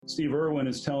Steve Irwin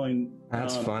is telling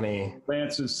that's funny.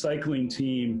 Lance's cycling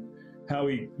team how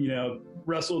he,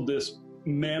 wrestled this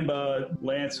Mamba.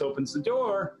 Lance opens the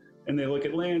door and they look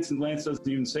at Lance and Lance doesn't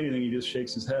even say anything. He just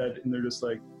shakes his head and they're just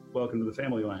like, welcome to the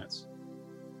family, Lance.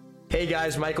 Hey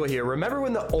guys, Michael here. Remember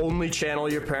when the only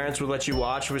channel your parents would let you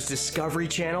watch was Discovery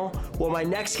Channel? Well, my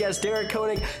next guest, Derek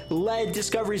Koenig, led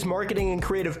Discovery's marketing and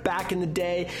creative back in the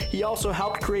day. He also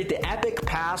helped create the Epic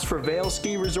Pass for Vail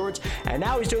Ski Resorts, and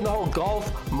now he's doing the whole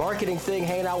golf marketing thing,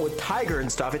 hanging out with Tiger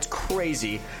and stuff. It's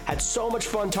crazy. Had so much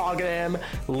fun talking to him.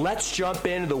 Let's jump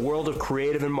into the world of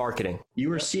creative and marketing. You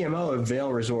were CMO of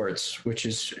Vail Resorts, which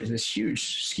is this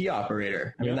huge ski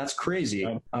operator. I mean, that's crazy.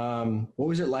 What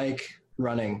was it like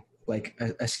running like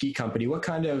a ski company? What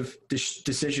kind of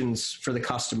decisions for the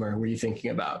customer were you thinking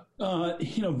about?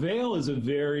 Vail is a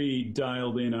very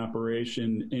dialed in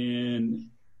operation and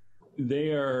they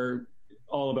are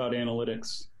all about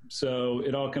analytics. So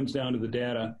it all comes down to the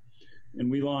data. And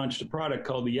we launched a product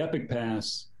called the Epic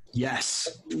Pass.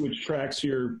 Yes. Which tracks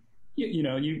your,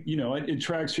 it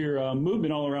tracks your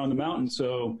movement all around the mountain.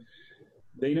 So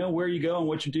they know where you go and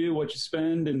what you do, what you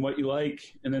spend and what you like.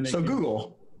 And then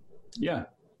Google. Yeah.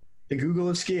 The Google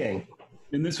of skiing.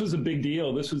 And this was a big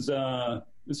deal. This was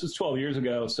 12 years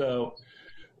ago. So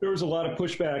there was a lot of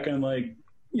pushback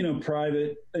on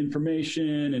private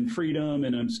information and freedom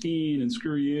and I'm skiing and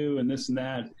screw you and this and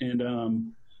that.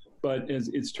 And, but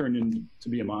it's turned into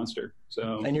be a monster.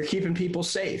 So, and you're keeping people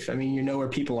safe. I mean, you know where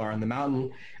people are on the mountain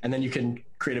and then you can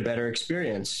create a better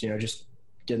experience, just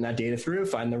getting that data through,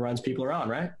 finding the runs people are on,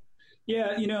 right?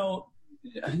 Yeah.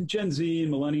 Gen Z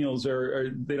and millennials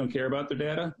they don't care about their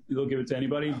data. They'll give it to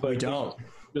anybody, but we don't.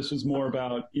 This was more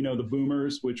about, the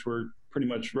boomers, which were pretty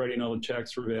much writing all the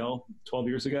checks for Vail 12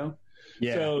 years ago.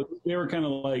 Yeah. So they were kind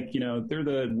of like, they're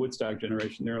the Woodstock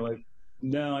generation. They're like,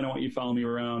 no, I don't want you following me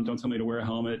around. Don't tell me to wear a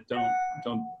helmet.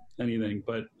 Don't anything.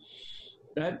 But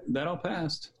that all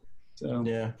passed. So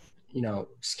yeah,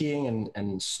 skiing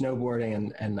and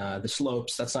snowboarding and the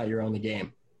slopes, that's not your only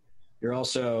game. You're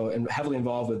also heavily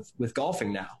involved with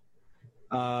golfing now.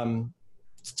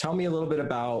 Tell me a little bit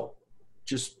about,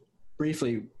 just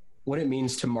briefly, what it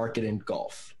means to market in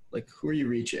golf. Like, who are you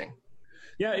reaching?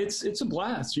 Yeah, it's a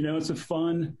blast. It's a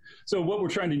fun. So what we're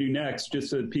trying to do next, just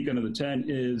to peek under the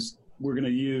tent, is we're going to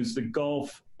use the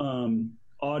golf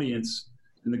audience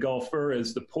and the golfer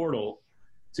as the portal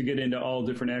to get into all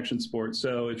different action sports.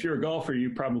 So if you're a golfer, you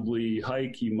probably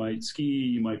hike, you might ski,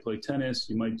 you might play tennis,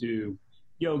 you might do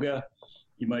yoga,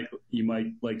 you might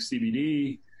like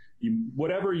CBD,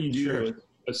 whatever you do Sure. to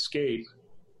escape.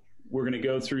 We're going to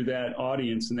go through that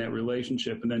audience and that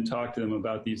relationship and then talk to them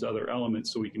about these other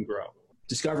elements so we can grow.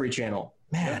 Discovery Channel,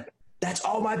 man, that's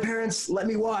all my parents let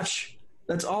me watch.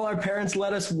 That's all our parents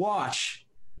let us watch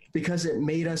because it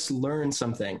made us learn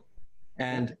something.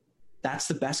 And that's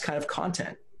the best kind of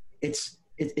content. It's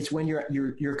when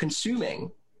you're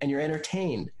consuming and you're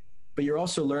entertained, but you're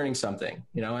also learning something,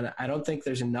 and I don't think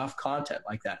there's enough content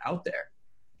like that out there.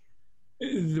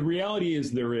 The reality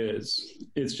is there is.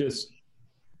 It's just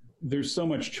there's so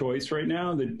much choice right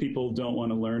now that people don't want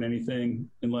to learn anything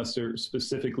unless they're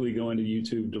specifically going to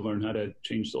YouTube to learn how to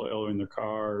change the oil in their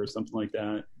car or something like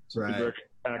that. Right. Very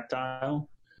tactile.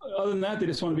 Other than that, they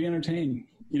just want to be entertained,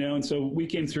 and so we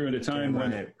came through at a time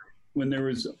when there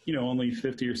was, only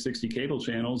 50 or 60 cable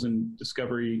channels and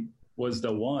Discovery was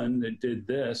the one that did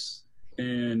this,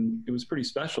 and it was pretty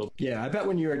special. Yeah, I bet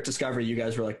when you were at Discovery, you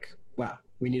guys were like, wow,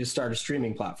 we need to start a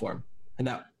streaming platform. And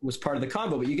that was part of the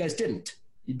combo, but you guys didn't.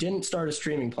 You didn't start a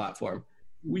streaming platform.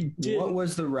 We did. What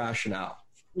was the rationale?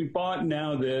 We bought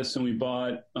Now This, and we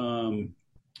bought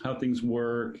How Things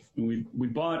Work, and we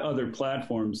bought other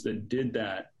platforms that did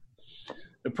that.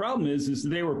 The problem is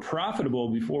they were profitable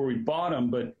before we bought them,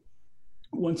 but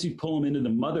once you pull them into the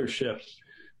mothership,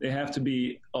 they have to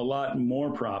be a lot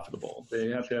more profitable. They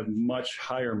have to have much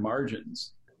higher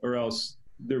margins, or else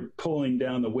they're pulling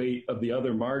down the weight of the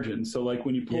other margins. So like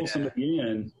when you pull somebody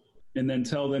in and then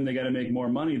tell them they got to make more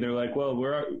money, they're like, well,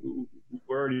 we're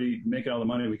already making all the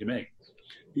money we can make.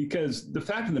 Because the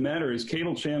fact of the matter is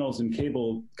cable channels and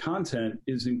cable content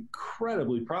is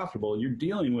incredibly profitable. You're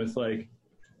dealing with like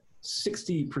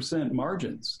 60%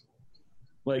 margins.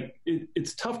 Like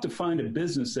it's tough to find a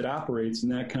business that operates in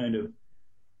that kind of,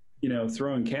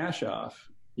 throwing cash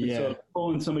off. Yeah. So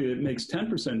pulling somebody that makes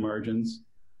 10% margins,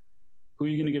 who are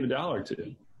you going to give $1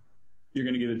 to? You're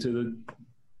going to give it to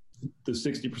the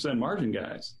 60% margin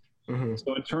guys. Mm-hmm.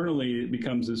 So internally it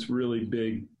becomes this really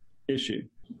big issue.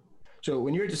 So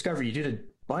when you were at Discovery, you did a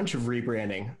bunch of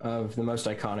rebranding of the most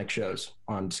iconic shows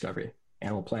on Discovery.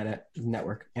 Animal Planet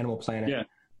Network, Animal Planet. Yeah.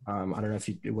 I don't know if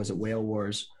was it Whale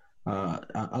Wars.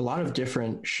 a lot of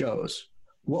different shows.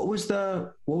 What was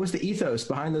the ethos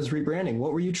behind those rebranding?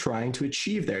 What were you trying to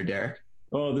achieve there, Derek?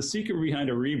 Oh, the secret behind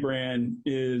a rebrand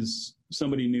is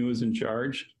somebody new is in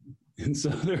charge. And so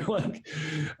they're like,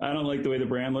 I don't like the way the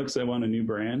brand looks. I want a new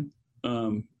brand.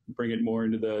 Bring it more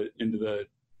into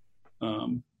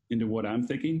what I'm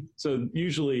thinking. So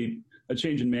usually a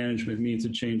change in management means a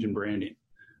change in branding.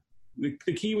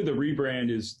 The key with the rebrand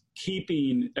is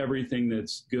keeping everything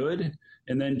that's good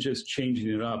and then just changing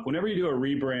it up. Whenever you do a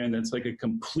rebrand that's like a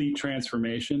complete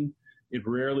transformation, it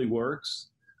rarely works.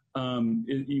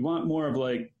 You want more of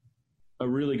like a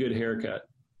really good haircut,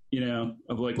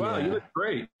 of like, wow, you look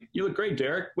great. You look great,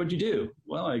 Derek. What'd you do?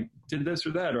 Well, I did this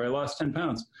or that, or I lost 10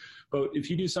 pounds. But if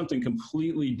you do something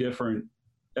completely different,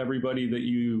 everybody that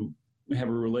you have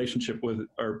a relationship with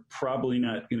are probably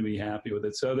not going to be happy with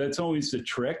it. So that's always the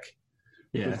trick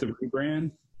with the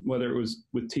rebrand, whether it was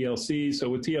with TLC. So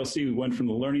with TLC, we went from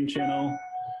the Learning Channel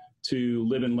to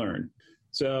Live and Learn.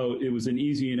 So it was an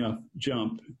easy enough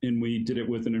jump, and we did it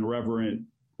with an irreverent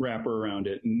wrapper around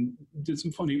it and did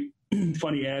some funny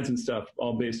ads and stuff,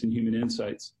 all based in human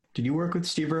insights. Did you work with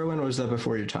Steve Irwin, or was that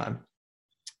before your time?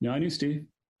 No, I knew Steve.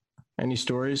 Any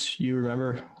stories you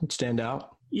remember that stand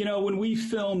out? When we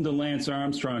filmed the Lance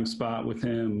Armstrong spot with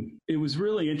him, it was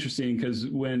really interesting because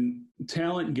when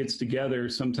talent gets together,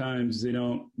 sometimes they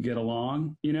don't get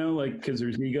along, because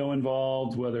there's ego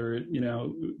involved, whether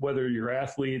you're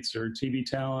athletes or TV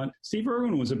talent. Steve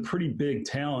Irwin was a pretty big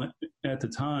talent at the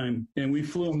time, and we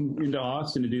flew him into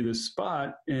Austin to do this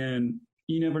spot, and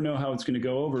you never know how it's going to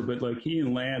go over, but like he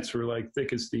and Lance were like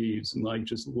thick as thieves and like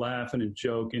just laughing and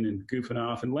joking and goofing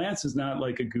off. And Lance is not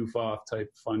like a goof off type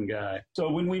fun guy. So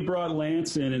when we brought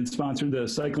Lance in and sponsored the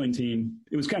cycling team,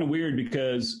 it was kind of weird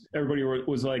because everybody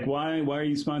was like, why are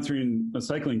you sponsoring a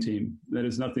cycling team? That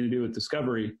has nothing to do with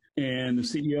Discovery. And the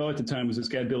CEO at the time was this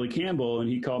guy, Billy Campbell. And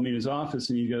he called me in his office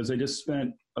and he goes, I just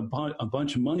spent a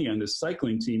bunch of money on this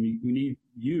cycling team.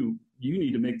 You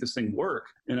need to make this thing work.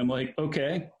 And I'm like,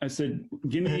 okay. I said,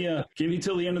 give me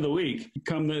till the end of the week.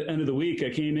 Come the end of the week, I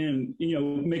came in,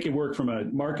 make it work from a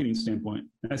marketing standpoint.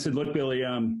 I said, look, Billy,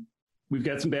 we've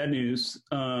got some bad news.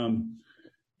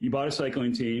 You bought a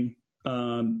cycling team.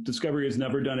 Discovery has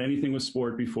never done anything with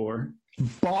sport before.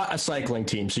 Bought a cycling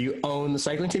team. So you own the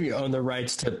cycling team, you own the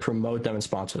rights to promote them and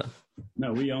sponsor them.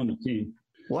 No, we own the team.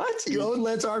 What? You own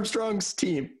Lance Armstrong's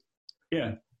team?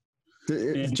 Yeah.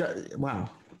 Wow.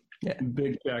 Yeah.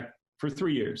 Big check for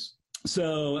 3 years.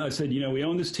 So I said, we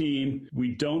own this team.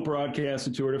 We don't broadcast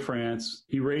the Tour de France.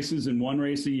 He races in one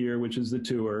race a year, which is the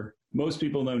Tour. Most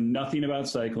people know nothing about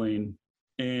cycling,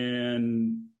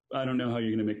 and I don't know how you're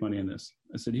going to make money on this.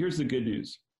 I said, here's the good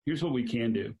news. Here's what we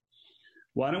can do.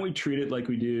 Why don't we treat it like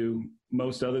we do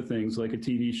most other things, like a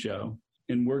TV show?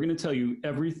 And we're going to tell you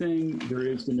everything there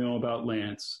is to know about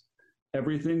Lance,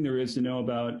 everything there is to know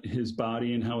about his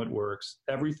body and how it works,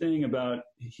 everything about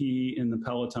he and the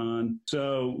Peloton.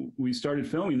 So we started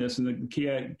filming this, and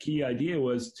the key idea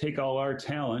was take all our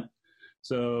talent.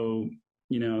 So,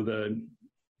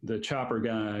 the chopper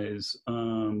guys,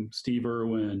 Steve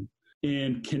Irwin,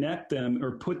 and connect them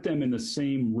or put them in the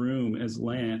same room as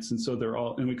Lance. And so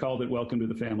and we called it Welcome to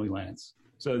the Family Lance.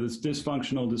 So this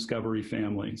dysfunctional Discovery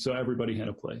family. So everybody had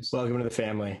a place. Welcome to the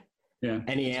family. Yeah.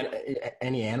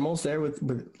 Any animals there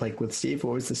with Steve?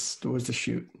 What was the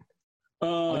shoot?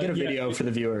 I'll get a video for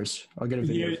the viewers.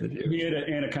 He had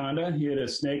an anaconda. He had a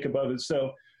snake above it.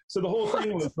 So the whole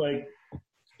thing was like,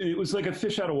 it was like a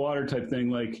fish out of water type thing.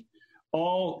 Like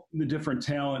all the different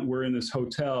talent were in this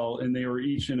hotel, and they were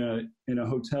each in a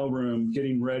hotel room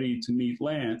getting ready to meet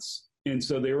Lance. And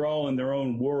so they were all in their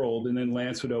own world, and then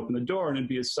Lance would open the door and it'd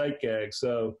be a sight gag.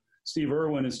 So Steve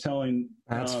Irwin is telling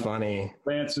that's funny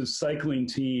Lance's cycling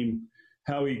team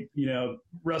how he,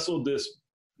 wrestled this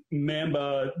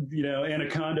mamba,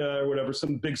 anaconda or whatever,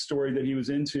 some big story that he was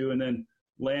into. And then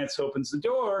Lance opens the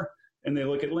door and they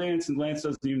look at Lance, and Lance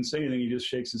doesn't even say anything. He just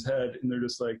shakes his head, and they're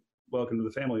just like, welcome to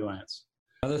the family, Lance.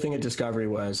 Another thing at Discovery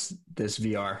was this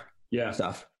VR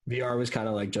stuff. VR was kind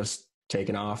of like just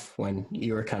taken off when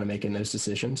you were kind of making those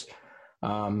decisions.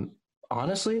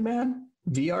 Honestly, man,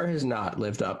 VR has not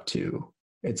lived up to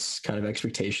its kind of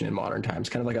expectation in modern times,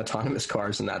 kind of like autonomous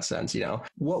cars in that sense.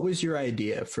 What was your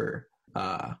idea for,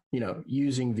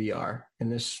 using VR in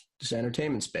this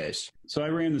entertainment space? So I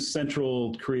ran the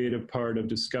central creative part of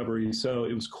Discovery. So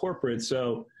it was corporate.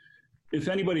 So if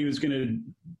anybody was going to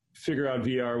figure out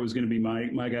VR, was going to be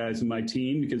my guys and my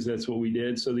team, because that's what we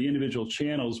did. So the individual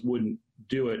channels wouldn't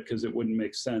do it because it wouldn't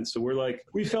make sense. So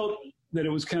we felt that it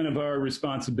was kind of our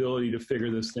responsibility to figure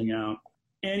this thing out.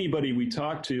 anybody we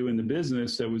talked to in the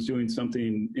business that was doing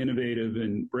something innovative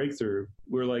and breakthrough,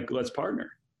 we're like, let's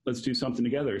partner. Let's do something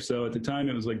together. So at the time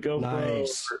it was like GoPro,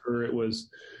 or it was,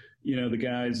 the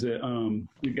guys at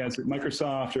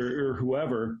Microsoft or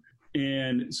whoever.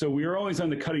 And so we were always on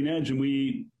the cutting edge, and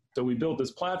we built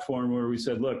this platform where we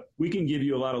said, look, we can give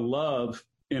you a lot of love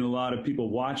and a lot of people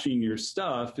watching your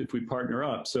stuff if we partner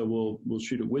up. So we'll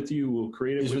shoot it with you. We'll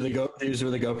create it. These were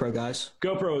the GoPro guys.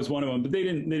 GoPro is one of them, but they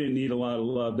didn't need a lot of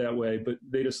love that way, but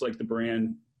they just like the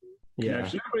brand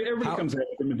connection. Everybody comes at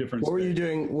it from a different What were you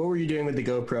doing with the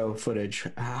GoPro footage?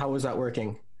 How was that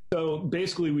working? So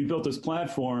basically we built this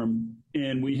platform,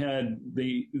 and we had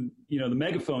the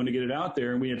megaphone to get it out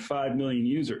there, and we had 5 million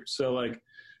users. So like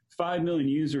 5 million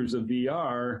users of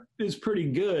VR is pretty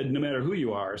good no matter who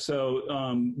you are.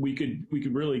 So we could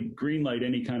really greenlight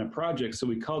any kind of project. So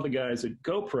we called the guys at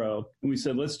GoPro and we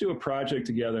said, let's do a project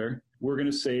together. We're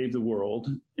going to save the world,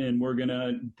 and we're going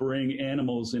to bring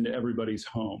animals into everybody's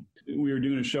home. We were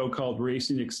doing a show called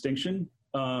Racing Extinction,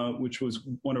 which was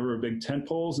one of our big tent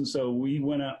poles. And so we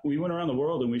went around the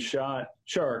world, and we shot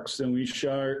sharks, and we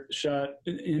shot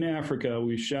in Africa.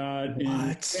 We shot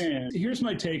in Japan. Here's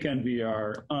my take on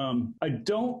VR. I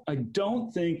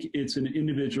don't think it's an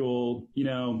individual,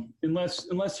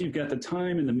 unless you've got the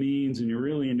time and the means and you're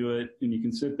really into it and you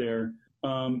can sit there.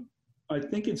 I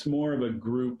think it's more of a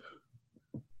group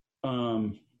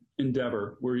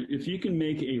endeavor, where if you can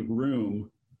make a room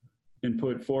and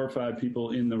put 4 or 5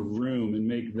 people in the room and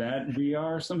make that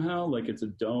VR somehow, like it's a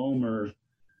dome or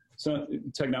some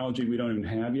technology we don't even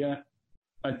have yet,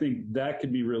 I think that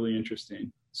could be really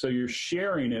interesting. So you're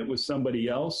sharing it with somebody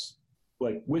else,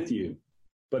 like with you,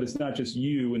 but it's not just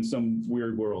you in some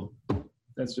weird world.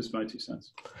 That's just my 2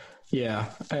 cents. Yeah.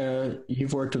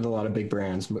 You've worked with a lot of big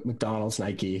brands, McDonald's,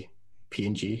 Nike,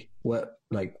 P&G. What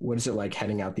is it like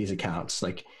heading out these accounts?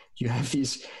 Like you have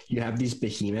these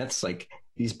behemoths, like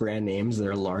these brand names that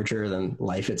are larger than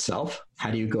life itself. How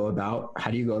do you go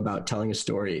about telling a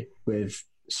story with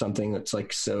something that's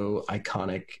like so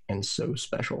iconic and so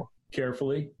special?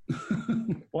 Carefully.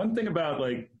 One thing about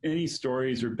like any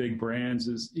stories or big brands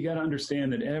is you got to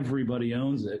understand that everybody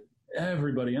owns it.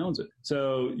 Everybody owns it.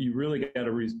 So you really got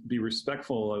to be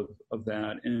respectful of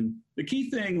that. And the key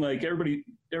thing, like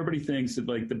everybody thinks that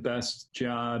like the best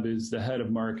job is the head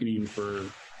of marketing for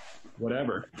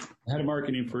whatever, head of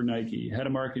marketing for Nike, head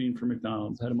of marketing for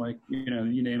McDonald's, head of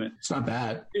you name it. It's not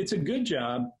bad. It's a good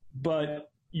job,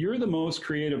 but you're the most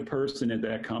creative person at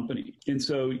that company. And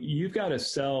so you've got to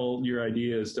sell your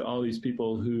ideas to all these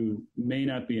people who may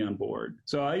not be on board.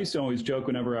 So I used to always joke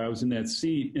whenever I was in that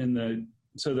seat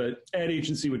so the ad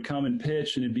agency would come and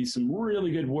pitch, and it'd be some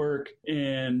really good work.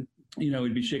 And,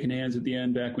 we'd be shaking hands at the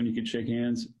end, back when you could shake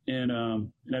hands. And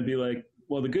I'd be like,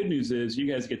 well, the good news is you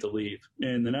guys get to leave.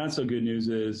 And the not so good news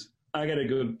is I got to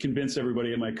go convince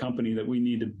everybody at my company that we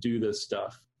need to do this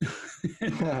stuff.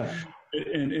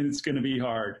 and it's going to be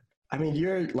hard. I mean,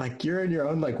 you're in your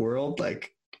own world,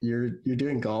 you're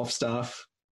doing golf stuff,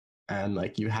 and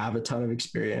you have a ton of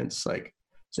experience. Is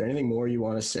there anything more you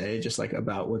want to say just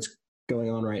about what's going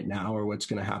on right now or what's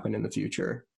going to happen in the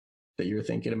future that you're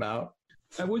thinking about?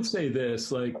 I would say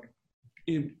this,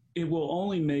 it will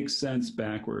only make sense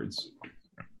backwards.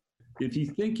 If you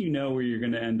think you know where you're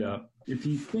going to end up, if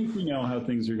you think you know how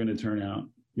things are going to turn out,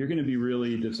 you're going to be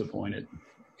really disappointed,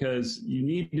 because you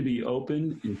need to be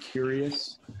open and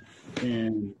curious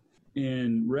and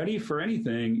ready for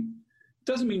anything. It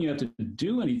doesn't mean you have to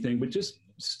do anything, but just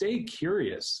stay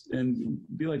curious and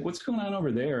be like, what's going on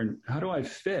over there? And how do I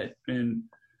fit? And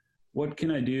what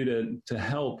can I do to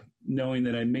help, knowing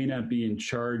that I may not be in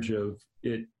charge of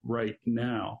it right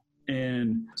now?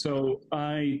 And so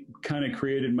I kind of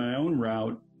created my own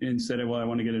route and said, well, I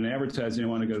want to get an advertising. I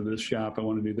want to go to this shop. I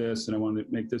want to do this, and I want to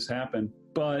make this happen.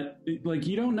 But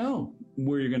you don't know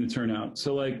where you're going to turn out.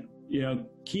 So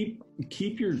keep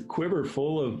your quiver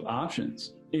full of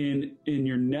options. In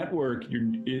your network,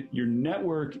 your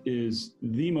network is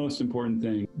the most important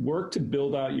thing. Work to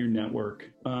build out your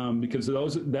network, because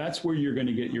that's where you're going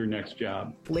to get your next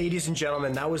job. Ladies and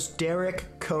gentlemen, that was Derek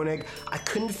Koenig. I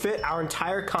couldn't fit our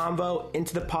entire convo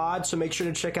into the pod, so make sure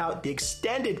to check out the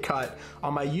extended cut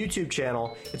on my YouTube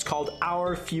channel. It's called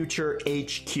Our Future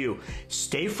HQ.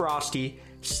 Stay frosty,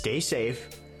 stay safe,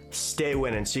 stay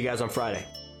winning. See you guys on Friday.